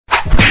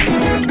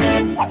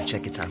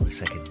Check it our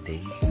second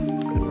day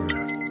or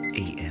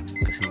AM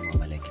kasi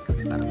mamamalagi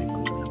kami para may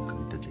pang-ulam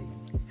kami today.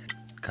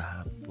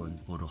 Kahapon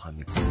puro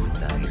kami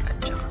gulay at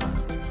saka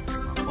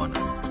mga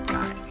ponang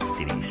kain.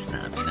 Tiniis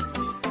namin ang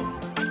dito.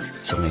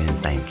 So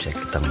ngayon time check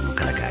itong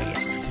kalagayan.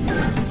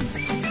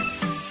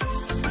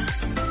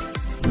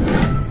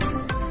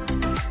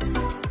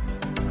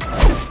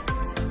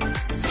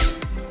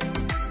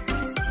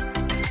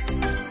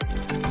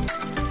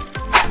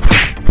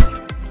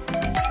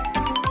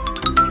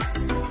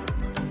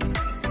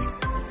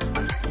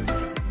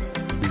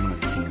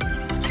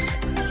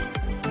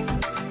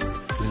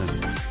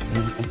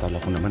 Akala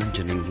ko naman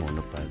dyan yung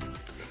monopod.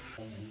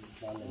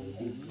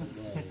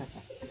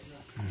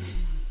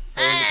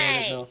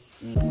 Hey!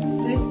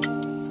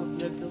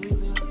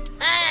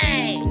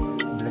 Hey!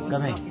 Black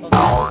kami.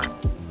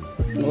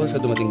 Oo, sa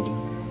dumating doon.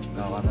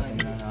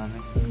 Kakarating na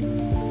namin.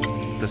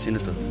 Tapos sino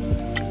to?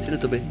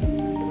 Sino to, be?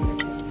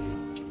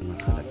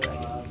 Mga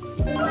kalagayan.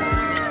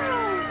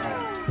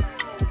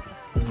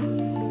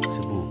 Si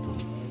Bubo.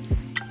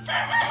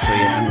 So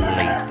yan ang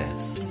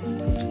latest.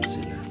 Diyan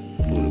sila.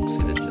 Tulog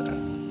sila dyan.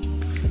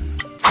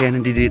 Kaya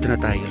nandito na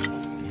tayo.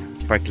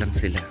 Park lang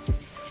sila.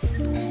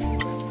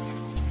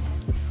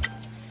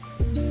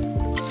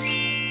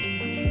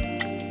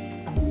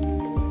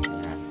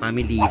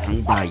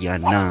 Pamilihang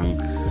bayan ng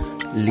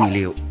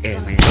Liliw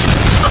Eme.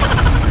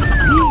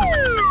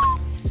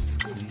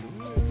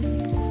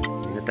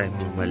 Hindi na tayo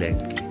bumalik.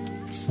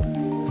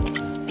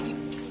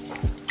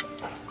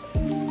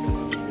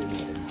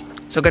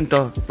 So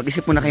ganito,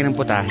 pag-isip muna kayo ng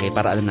putahe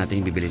para alam natin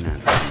yung bibili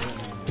natin.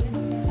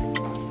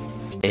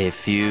 A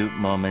few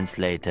moments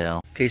later.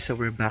 Okay, so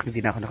we're back.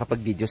 Hindi na ako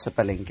nakapag-video sa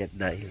palengke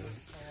dahil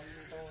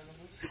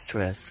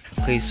stress.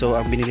 Okay, so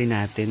ang binili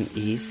natin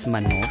is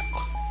manok,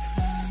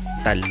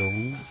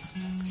 talong,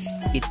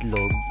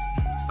 itlog,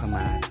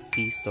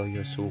 kamatis,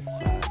 toyo,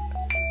 suka,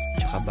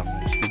 tsaka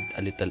bangus with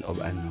a little of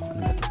ano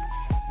ba to?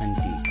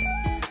 Mantika.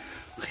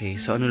 Okay,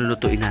 so ano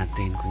lulutuin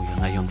natin kuya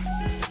ngayong?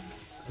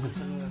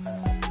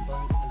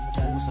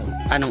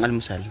 Anong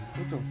almusal?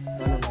 Ito,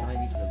 talong na kayo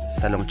dito.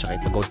 Talong tsaka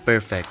itlog. Go,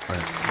 perfect.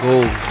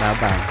 Go,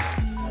 baba.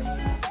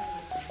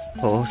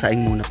 Oo,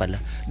 saing muna pala.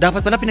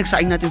 Dapat pala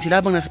pinagsaing natin sila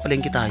habang nasa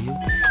palengke tayo.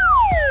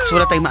 So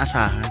wala tayong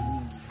maasahan.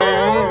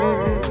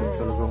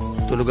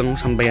 Tulugang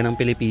sambayan ng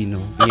Pilipino.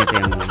 Ingat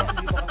yan muna.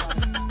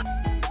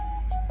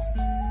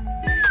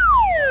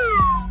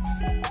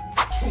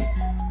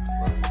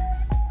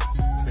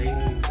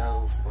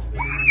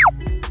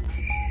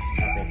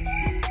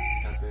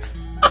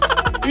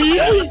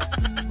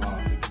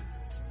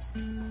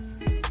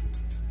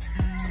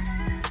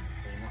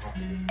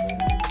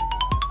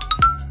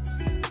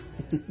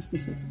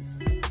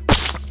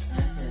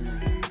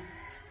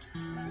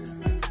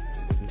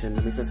 Diyan na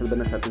may sasalba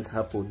na sa atin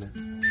sa hapunan.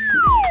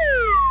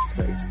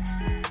 Sorry.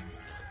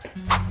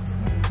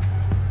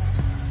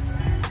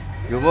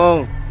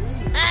 Yumong!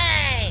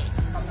 Hey!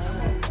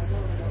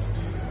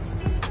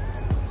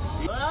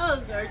 Wow!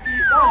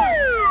 Artista!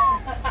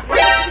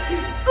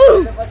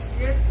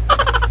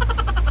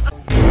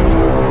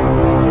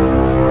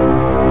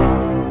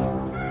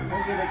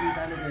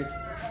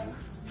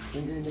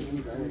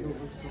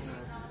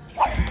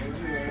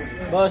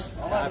 Boss!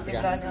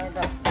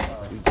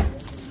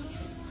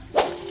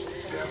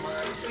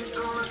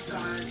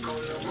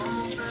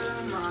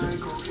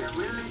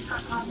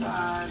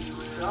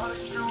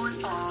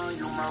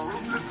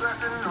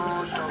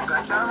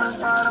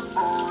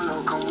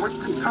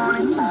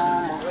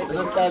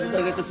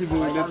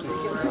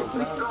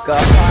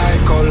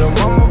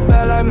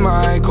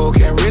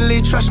 Can't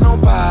really trust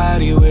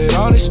nobody with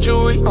all this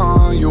jewelry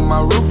on you.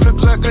 My roof look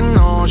like a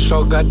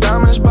no-show. Got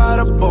diamonds by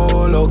the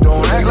bolo.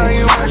 Don't act like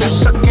you were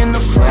just stuck in the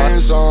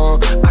friend zone.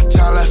 I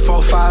tell like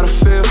 4, 5 to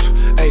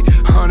 5th. Ay,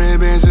 100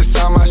 bins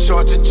inside my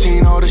shorts, a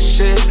chino the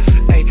shit.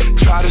 Ay,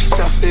 try to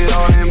stuff it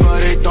all in,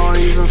 but it don't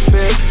even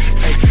fit.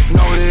 Ay,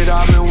 know that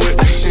I've been with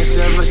the shits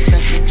ever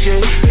since the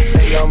jit.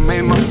 Ay, I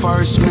made my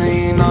first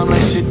million. I'm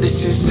like shit,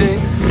 this is it.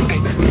 Ay,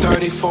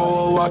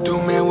 34 walk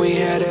through, man, we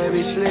had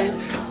every slit.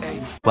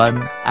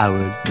 1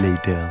 hour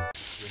later.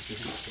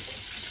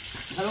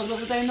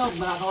 Halog-log tayo, Nog.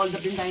 Makaka-hold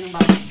up din tayo ng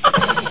bago.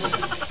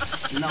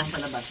 Doon ako sa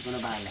labas. Ito na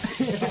bahala.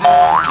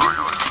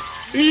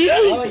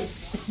 Oy!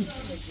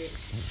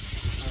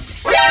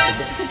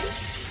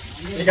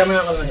 Hindi kami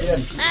nakalasi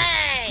yan.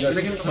 Hey!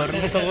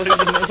 Marunong sa ko rin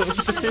din ako.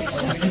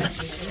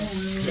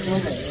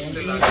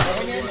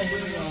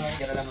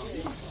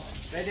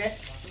 Pwede?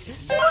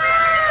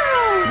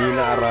 Hindi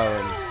na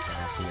arawan.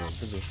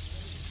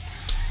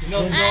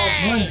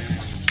 Hey!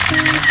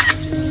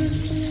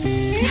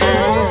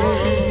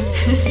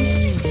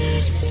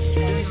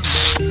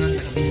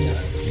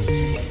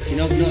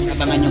 Sinognog,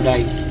 abangan nyo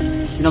guys.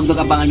 Sinognog,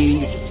 abangan nyo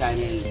yung YouTube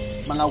channel.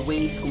 Mga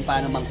ways kung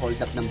paano mang-hold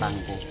up ng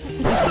bangko.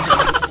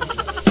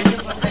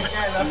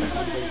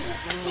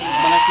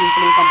 Mga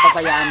simpleng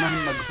pampapayaman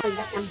mag-hold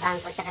up ng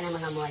bangko at saka ng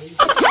mga mall.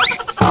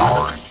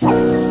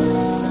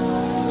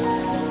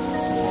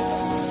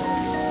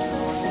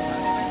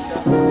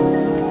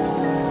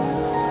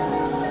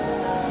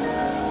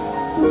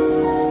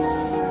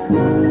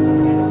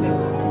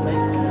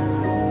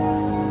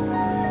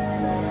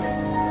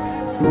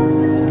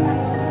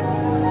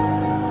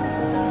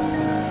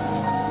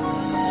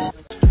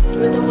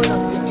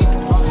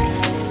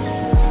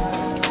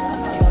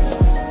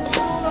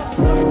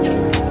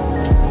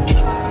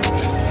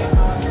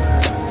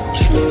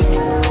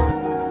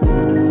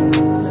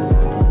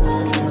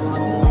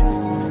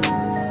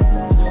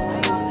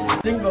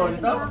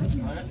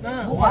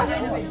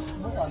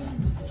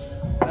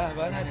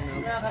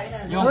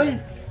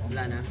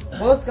 Wala na.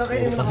 Boss,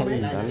 kakainin mo na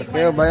kami.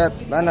 Kayo, bayat,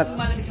 banat.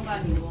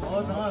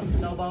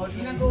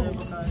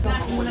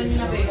 Simulan nyo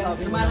na be.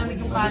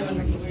 Lumalamig yung kanin.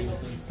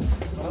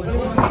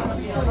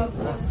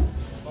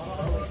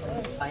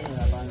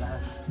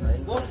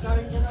 Boss,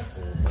 kanin nyo na.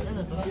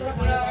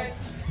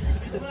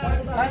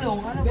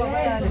 Ano ba ba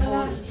yan?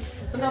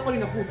 Tanda ko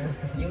rin ako.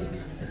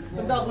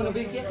 Tanda ko na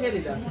ba? Kaya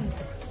nila.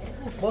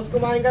 Boss,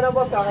 kumain ka na,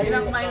 boss. Kakainin.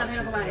 Ilang kumain lang,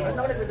 ilang kumain.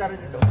 Ba't ako nagkakaroon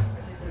dito?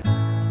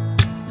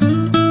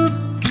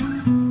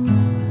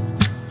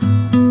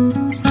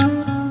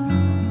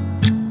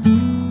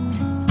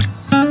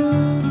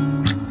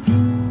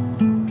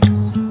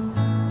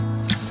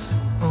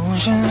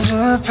 Oceans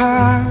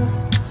apart,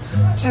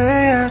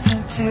 day after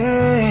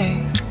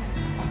day,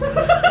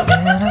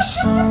 and I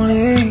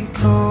slowly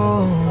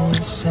go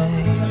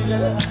insane.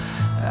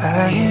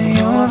 I hear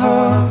your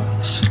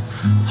voice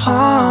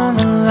on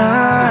the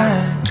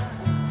line,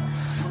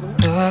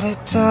 but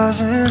it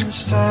doesn't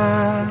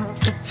stop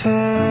the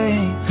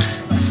pain.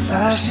 If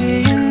I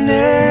see you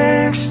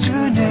next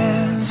to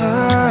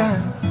never,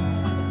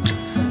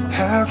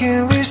 how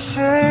can we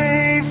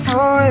say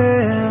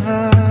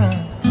forever?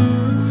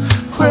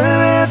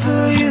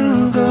 Wherever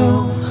you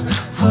go,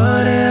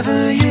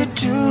 whatever you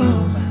do,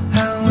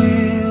 I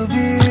will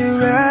be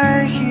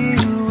right here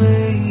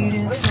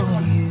waiting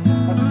for you.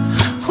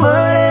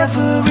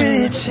 Whatever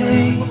it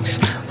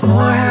takes,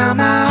 or how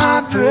my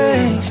heart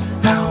breaks,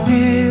 I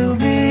will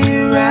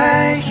be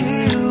right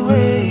here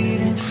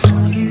waiting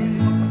for you.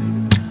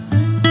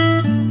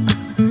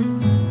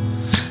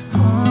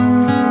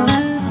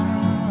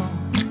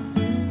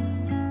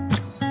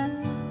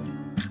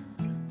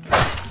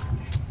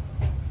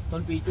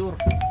 Ton picture.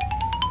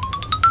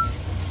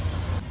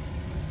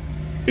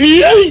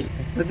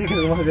 Pwede ka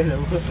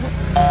gumagalaw.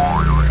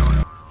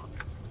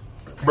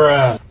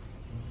 Bruh.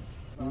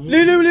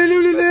 Liliw!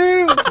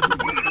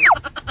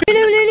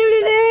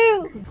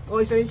 O,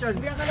 isa yun siya.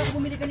 Hindi akala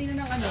ko bumili kanina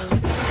ng ano.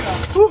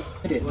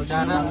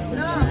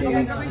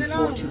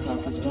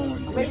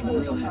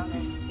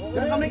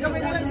 Kamay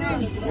na lang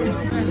din.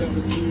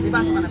 Di ba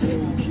sa kanapin?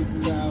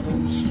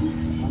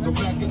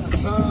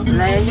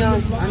 Laya nyo,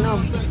 ano?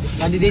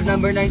 Candidate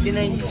number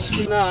 99.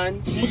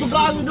 Naan?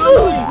 Musubrado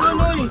doon!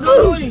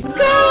 Doon!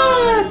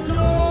 God!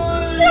 No!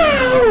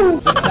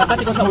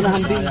 Dapat ikaw sa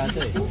unahan din.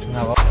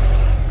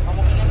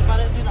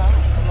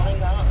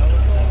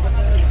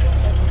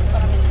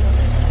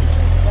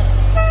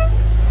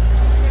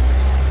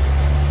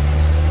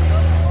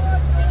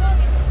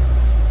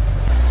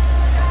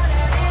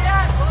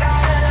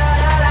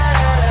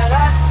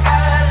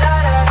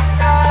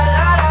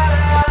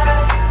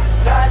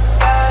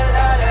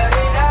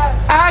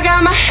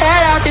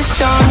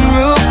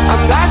 Sunroof,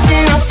 I'm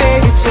blasting our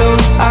favorite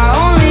tunes. I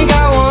only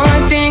got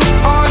one thing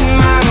on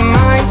my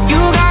mind. You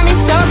got me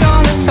stuck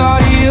on the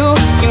thought of you.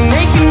 You're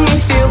making me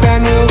feel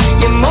brand new.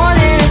 You're more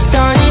than a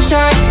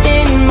sunshine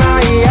in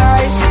my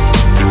eyes.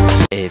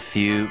 A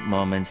few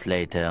moments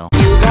later.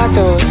 You got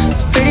those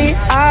pretty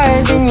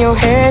eyes in your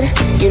head,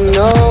 you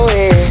know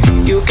it.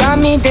 You got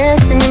me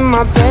dancing in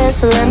my bed,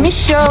 so let me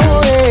show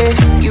it.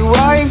 You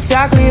are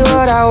exactly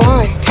what I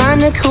want,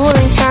 kinda cool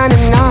and kinda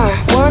not.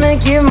 Wanna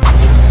give my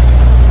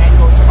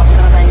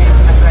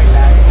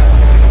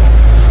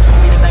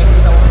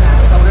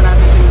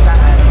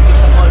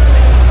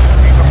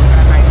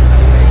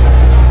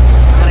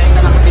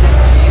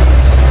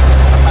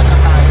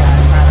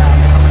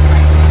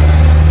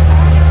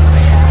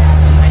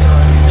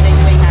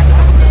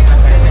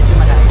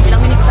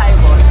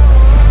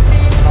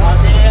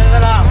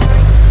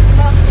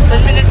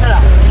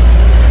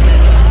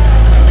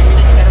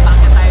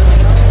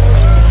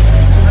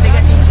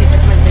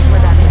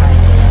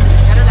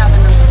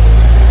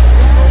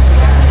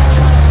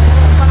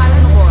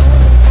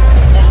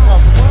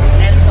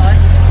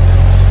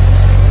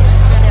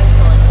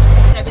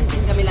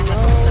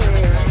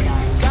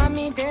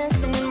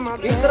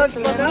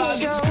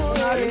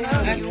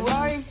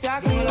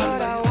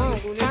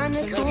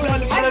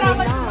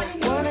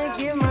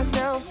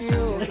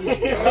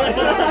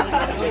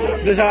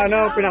doon sa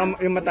ano,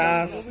 yung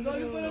mataas.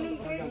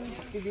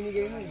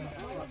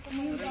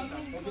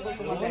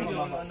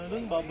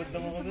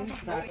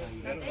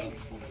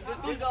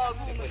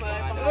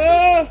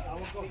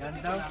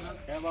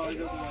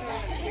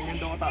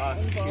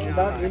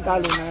 Yung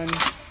talunan.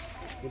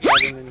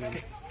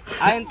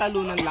 Yung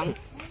talunan lang.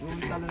 Yung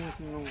talunan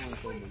yung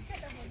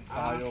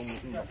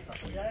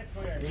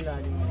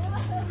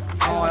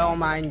Ako kaya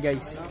kumain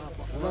guys.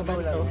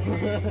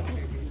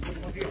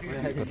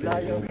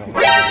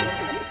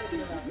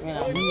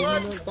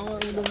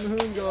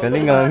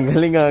 Galingan,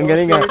 galingan,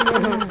 galingan.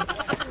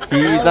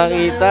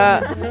 Kita-kita.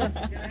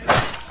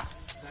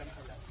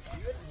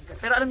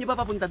 Pero alam niyo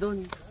ba papunta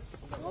doon?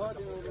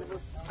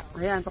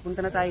 Ayan,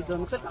 papunta na tayo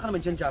doon. Magsalita ka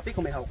naman dyan, Jappy,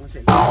 kung may hawak ng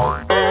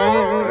cellphone.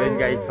 Ayun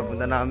guys,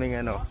 papunta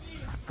namin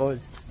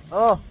falls.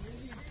 Oh!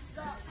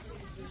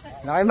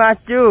 Naki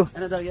Matthew!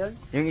 Ano daw yun?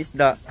 Yung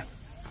isda.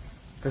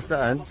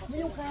 Saan?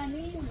 Yung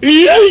kanin.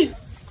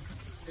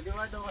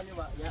 Kaliwa daw,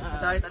 kaliwa.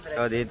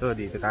 Oh,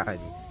 dito tayo.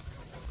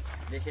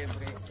 Hindi,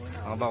 syempre.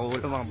 Mga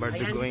bakulo, mga bird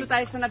Ayan, going. dito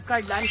tayo sa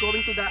nag-cardland,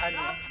 going to the,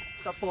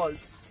 sa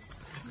falls.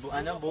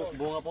 Bunga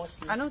falls?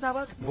 Ano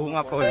tawag?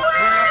 Bunga falls.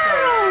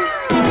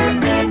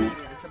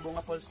 Sa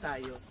Bunga Falls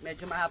tayo.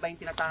 Medyo mahaba yung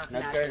tinatahak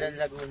natin. Nag-cardland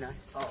Laguna.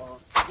 Oo.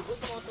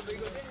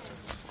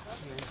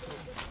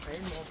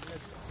 Ayan mo.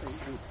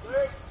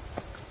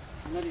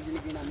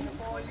 Naririnig din namin ng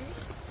falls.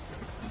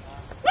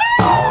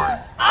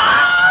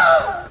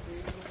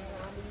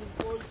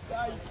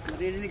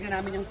 Naririnig na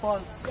namin yung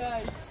falls.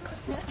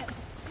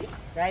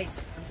 Guys,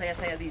 ang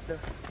saya-saya dito.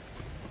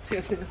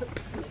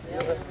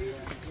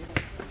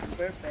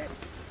 Perfect.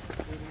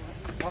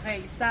 Okay,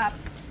 stop.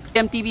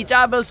 Cmtv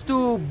travels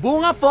to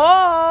Bunga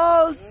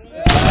Falls.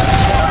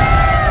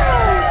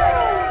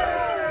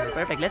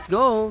 Perfect, let's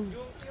go.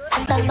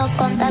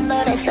 Contando,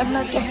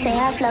 rezando que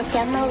seas lo que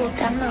ando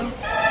buscando.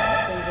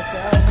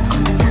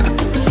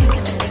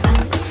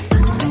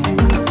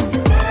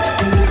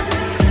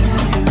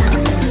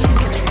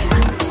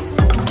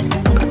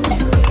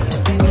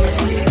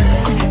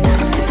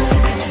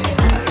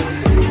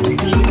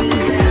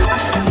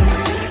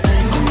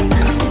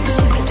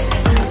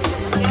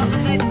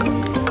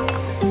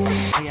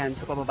 Ayan,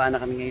 so pababa na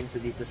kami ngayon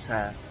dito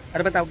sa...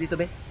 Ano ba tawag dito,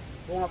 be?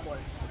 Bunga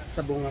Falls.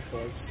 Sa Bunga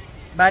Falls.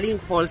 Bali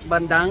yung falls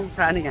bandang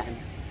sa ano yan?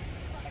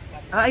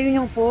 Ah,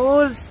 ayun yung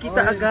falls.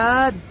 Kita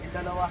agad. Yung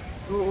dalawa.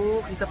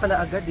 Oo, kita pala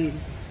agad din.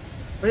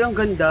 Ay, ang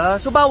ganda.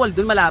 So bawal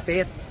dun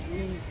malapit?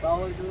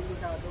 Bawal doon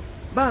masyado.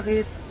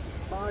 Bakit?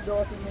 Mga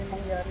doon may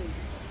mangyari.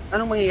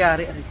 Anong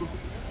mangyayari? Ay, ko.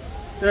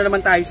 Ito na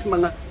naman tayo sa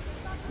mga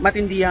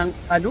matindihang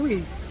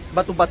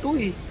bato-bato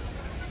eh.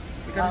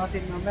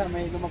 Kasi naman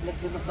may lumaglag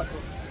doon ng bato.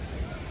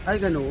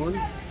 Ay, ganoon.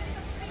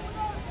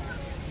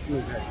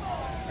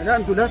 Ano,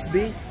 ang dulas,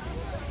 be?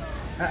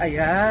 Ah,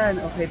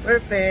 ayan. Okay,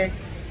 perfect.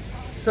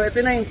 So,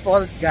 ito na yung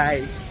falls,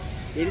 guys.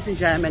 Ladies and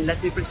gentlemen, let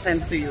me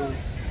present to you.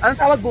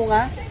 Anong tawag,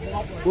 bunga?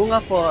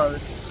 Bunga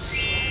Falls.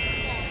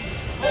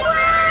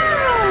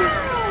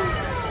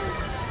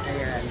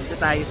 Ayan, dito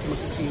tayo sa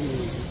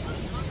magsiswimming.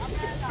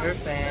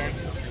 Perfect.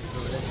 So,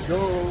 let's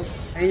go.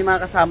 Ayun yung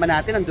mga kasama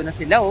natin. Nandun na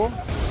sila, oh.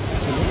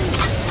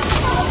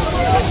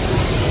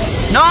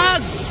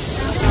 Nog!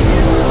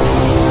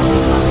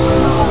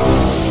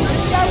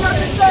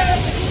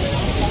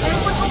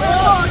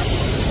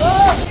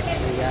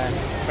 Ayan,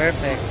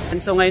 perfect. And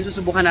so ngayon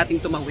susubukan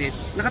nating tumawid.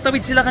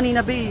 Nakatawid sila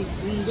kanina, be.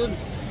 Doon.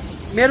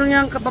 Meron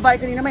niyang kababae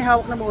kanina may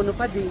hawak na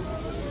monopod, eh.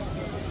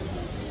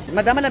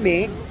 Madam,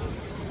 malamig?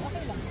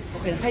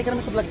 Okay, hi ka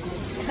naman sa vlog ko.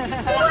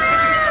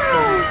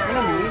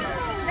 Malamig?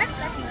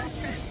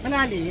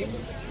 Malalim?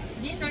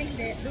 Dito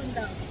hindi, doon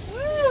daw.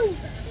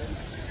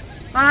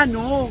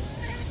 Paano?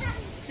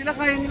 Sila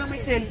kaya nilang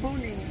may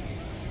cellphone, eh.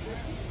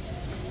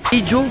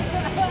 Video.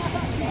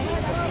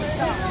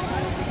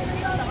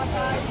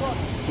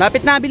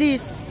 Lapit na,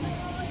 bilis.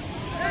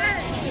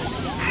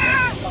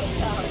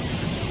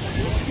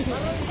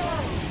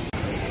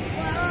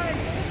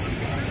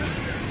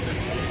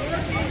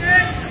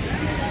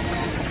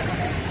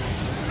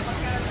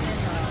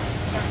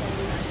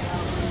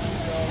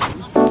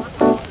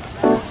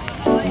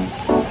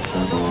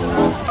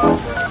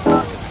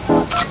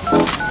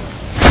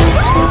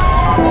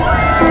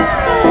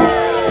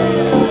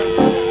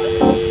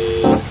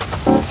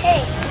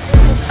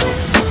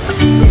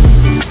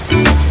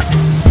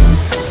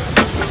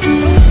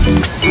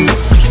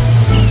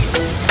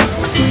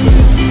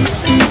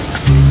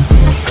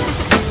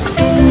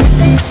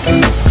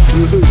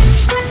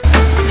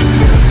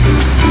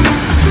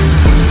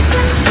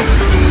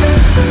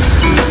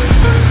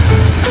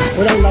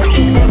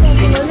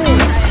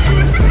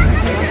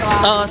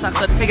 Oo,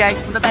 sakto. Okay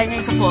guys, punta tayo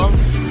ngayon sa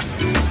falls.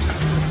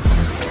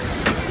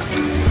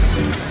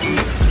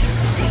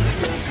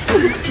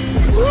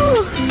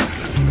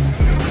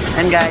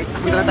 And guys,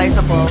 punta na tayo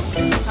sa falls.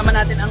 Sama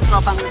natin ang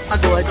tropang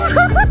pagod.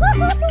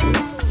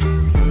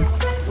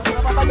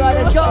 Tropang pagod,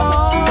 let's go!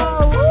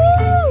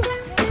 Woo!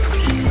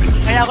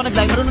 Kaya ako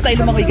nag-live. Marunong tayo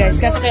lumakoy guys.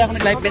 Kaya ako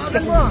nag-live best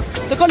kasi...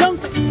 Teka lang!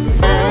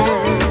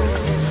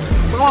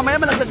 Baka mamaya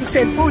malaglag yung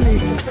cellphone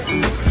eh.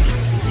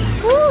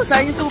 Woo!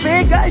 Sayang yung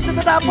tubig guys,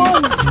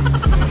 natatapon!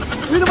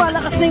 Uy,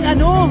 lumalakas na yung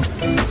ano!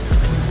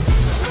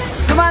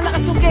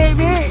 Lumalakas yung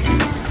keme!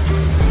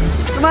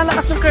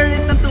 Lumalakas yung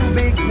current ng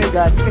tubig! Oh my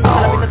god, kasi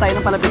palapit na tayo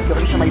ng palapit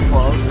doon sa may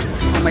falls.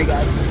 Oh my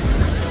god!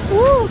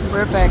 Woo!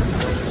 Perfect!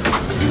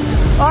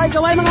 Okay,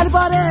 gawin mga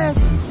Alipores!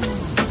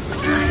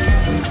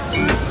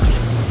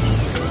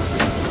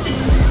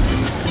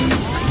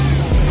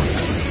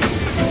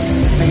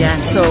 Ayan,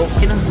 so,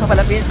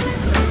 pinapalapit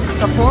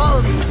sa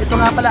falls. Ito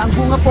nga pala ang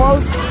Bunga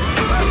Falls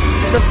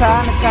dito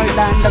sa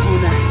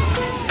Laguna.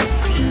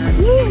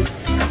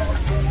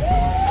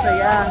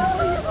 lang.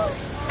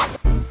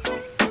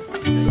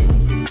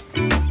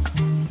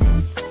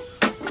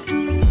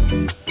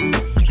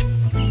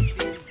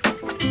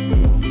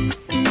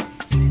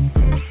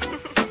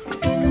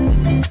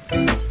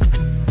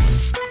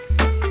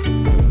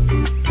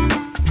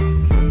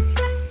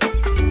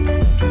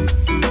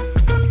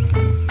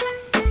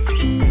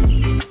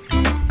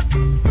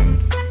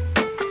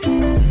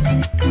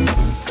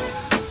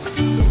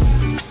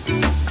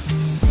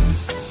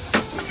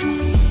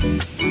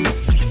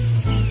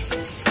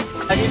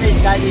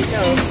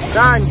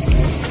 Saan?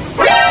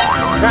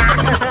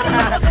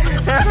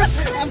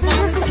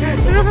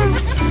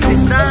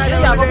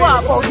 Iya,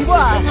 pogi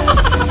ba?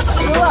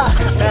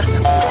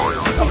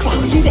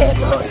 Pogi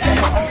dito.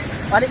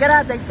 Balik ka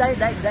na,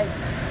 dive.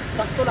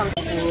 Sakto lang.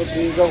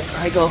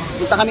 Ay go.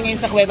 Punta kami ngayon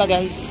sa kuweba,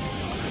 guys.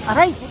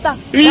 Aray, puta.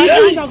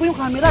 Ay, gago yung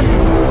camera.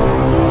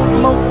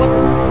 Mawat.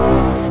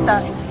 Puta.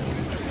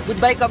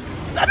 Goodbye, Kap.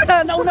 Ano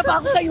na, nauna pa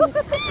ako sa'yo.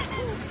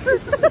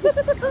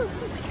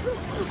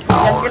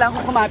 Yan, kailangan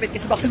ko kumapit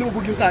kasi baka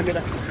lubog yung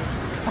camera.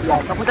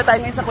 Yan, papunta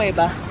tayo ngayon sa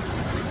kuweba.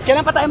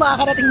 Kailan pa tayo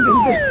makakarating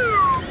dun?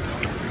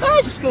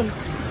 Ay, Diyos ko.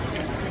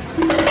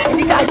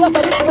 Hindi kaya,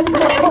 balik ko.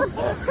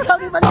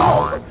 Dami, balik.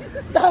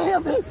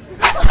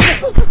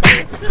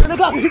 Ano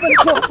gagawin, balik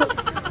ko?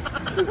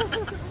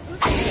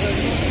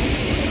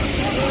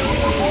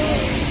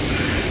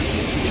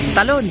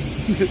 Talon.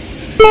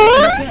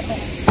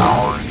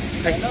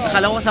 Ay,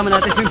 akala ko kasama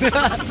natin.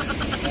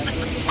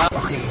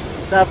 Okay.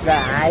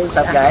 What's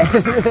up, guys?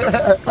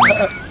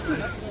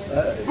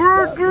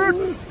 Good.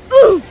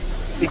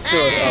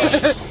 Picture.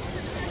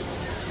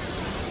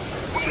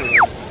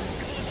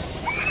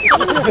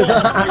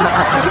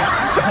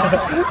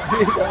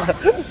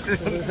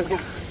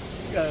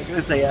 Gago,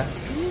 saya.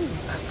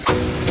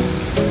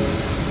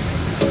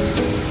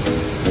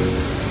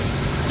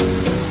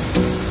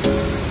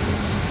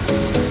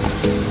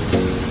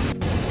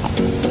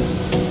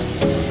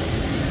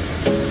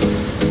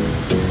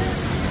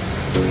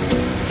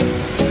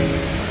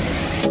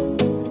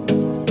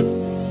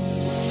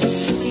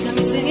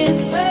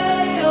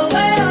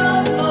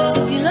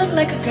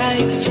 Like a guy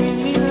who could treat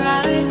me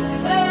right.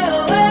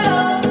 Well,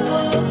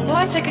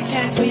 boy, take a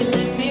chance, will you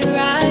let me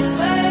ride?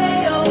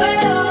 Well,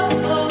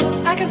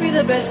 I could be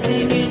the best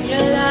thing in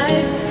your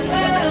life.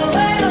 Well,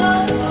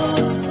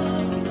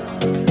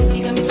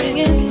 you got me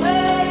singing.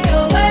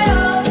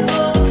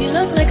 Well, you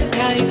look like a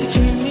guy who could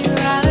treat me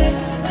right.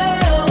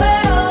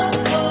 Well,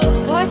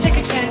 boy, take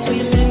a chance, will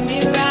you let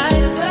me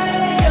ride?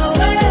 Well,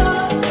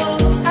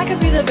 I could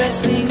be the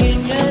best thing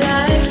in your life.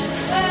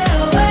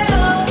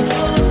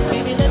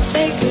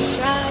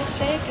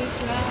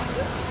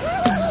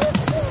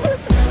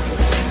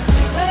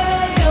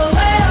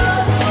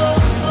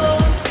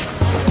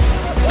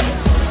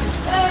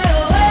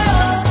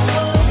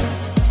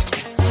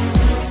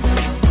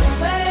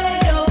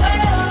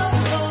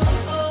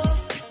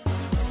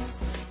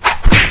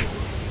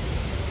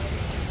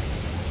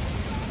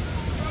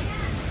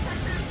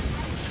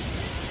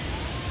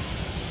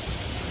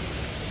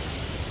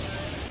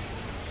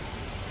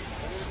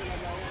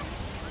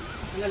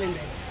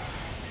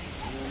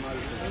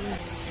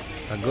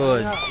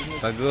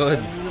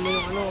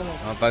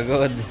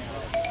 Pagod.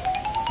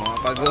 Mga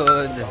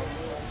pagod.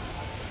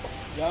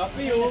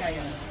 Yapi, oh.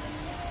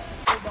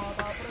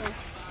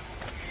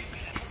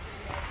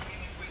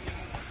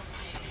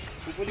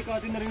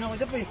 Pupulikatin na rin ako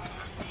dyan, eh.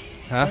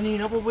 Ha?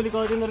 Kanina,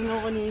 pupulikatin na rin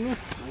ako kanina.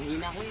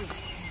 Mahina ko, eh.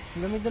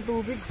 Ang lamig ng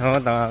tubig.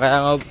 Oo, tanga. Kaya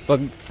nga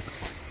pag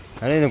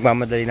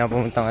nagmamadali na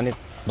pumuntang anit.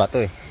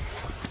 Bato, eh.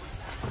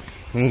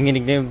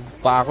 Nanginginig na yung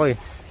paa ko, eh.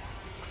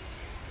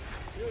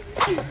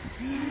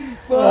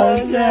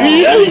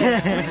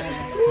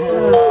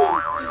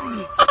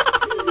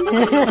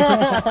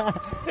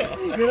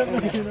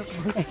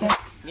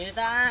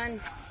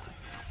 Ginitaan.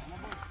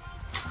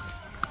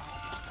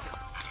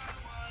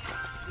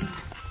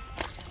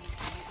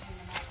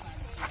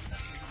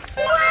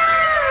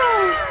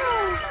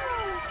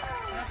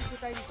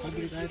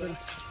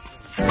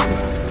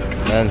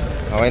 Yan,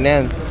 okay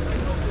na yan.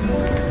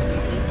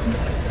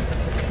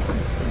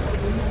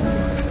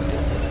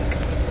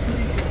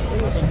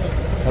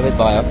 Sabit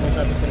ba kayo?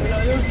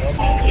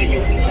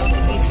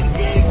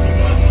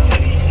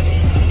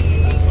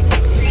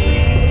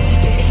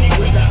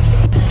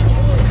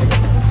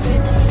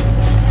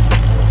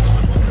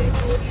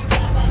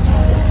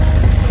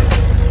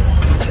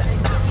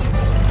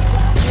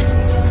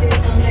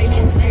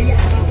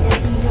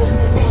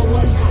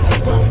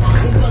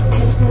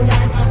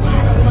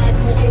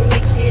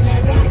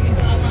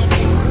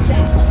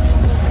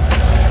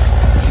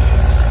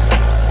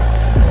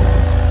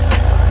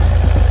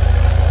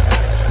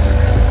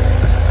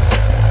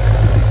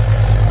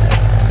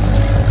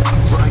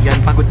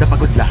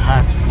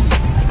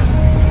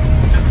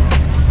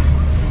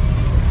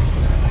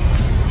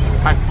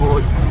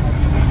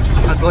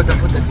 Pagod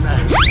ako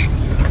dasal.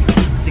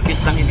 Sikit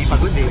lang hindi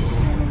pagod eh.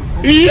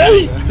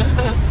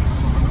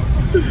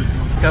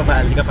 Ikaw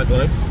ba? Hindi ka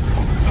pagod?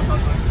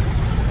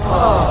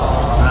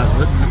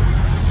 Pagod?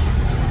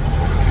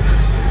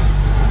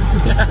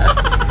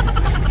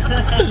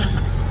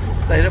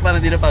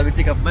 parang di napagod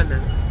si Kapman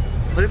ha.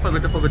 Pero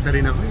pagod na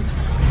rin ako.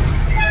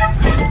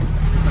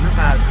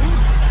 Napagod.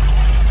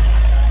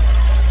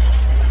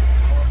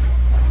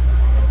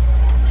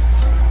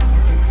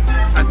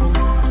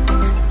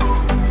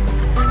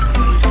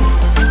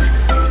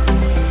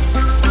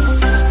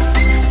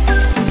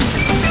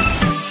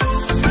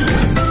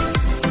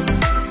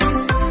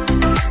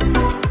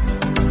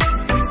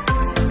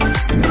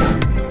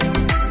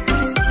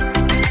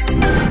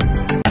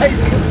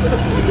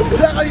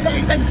 Wala kami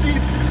nakitang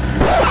jeep.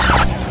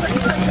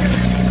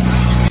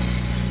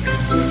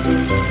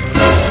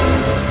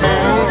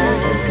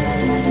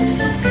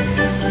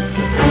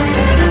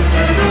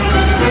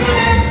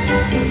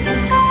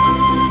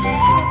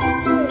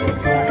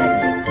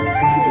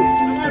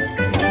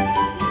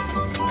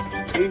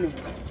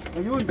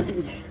 Ayun.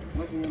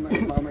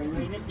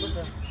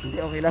 Hindi,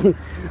 okay lang.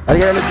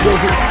 Halika na, let's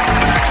go.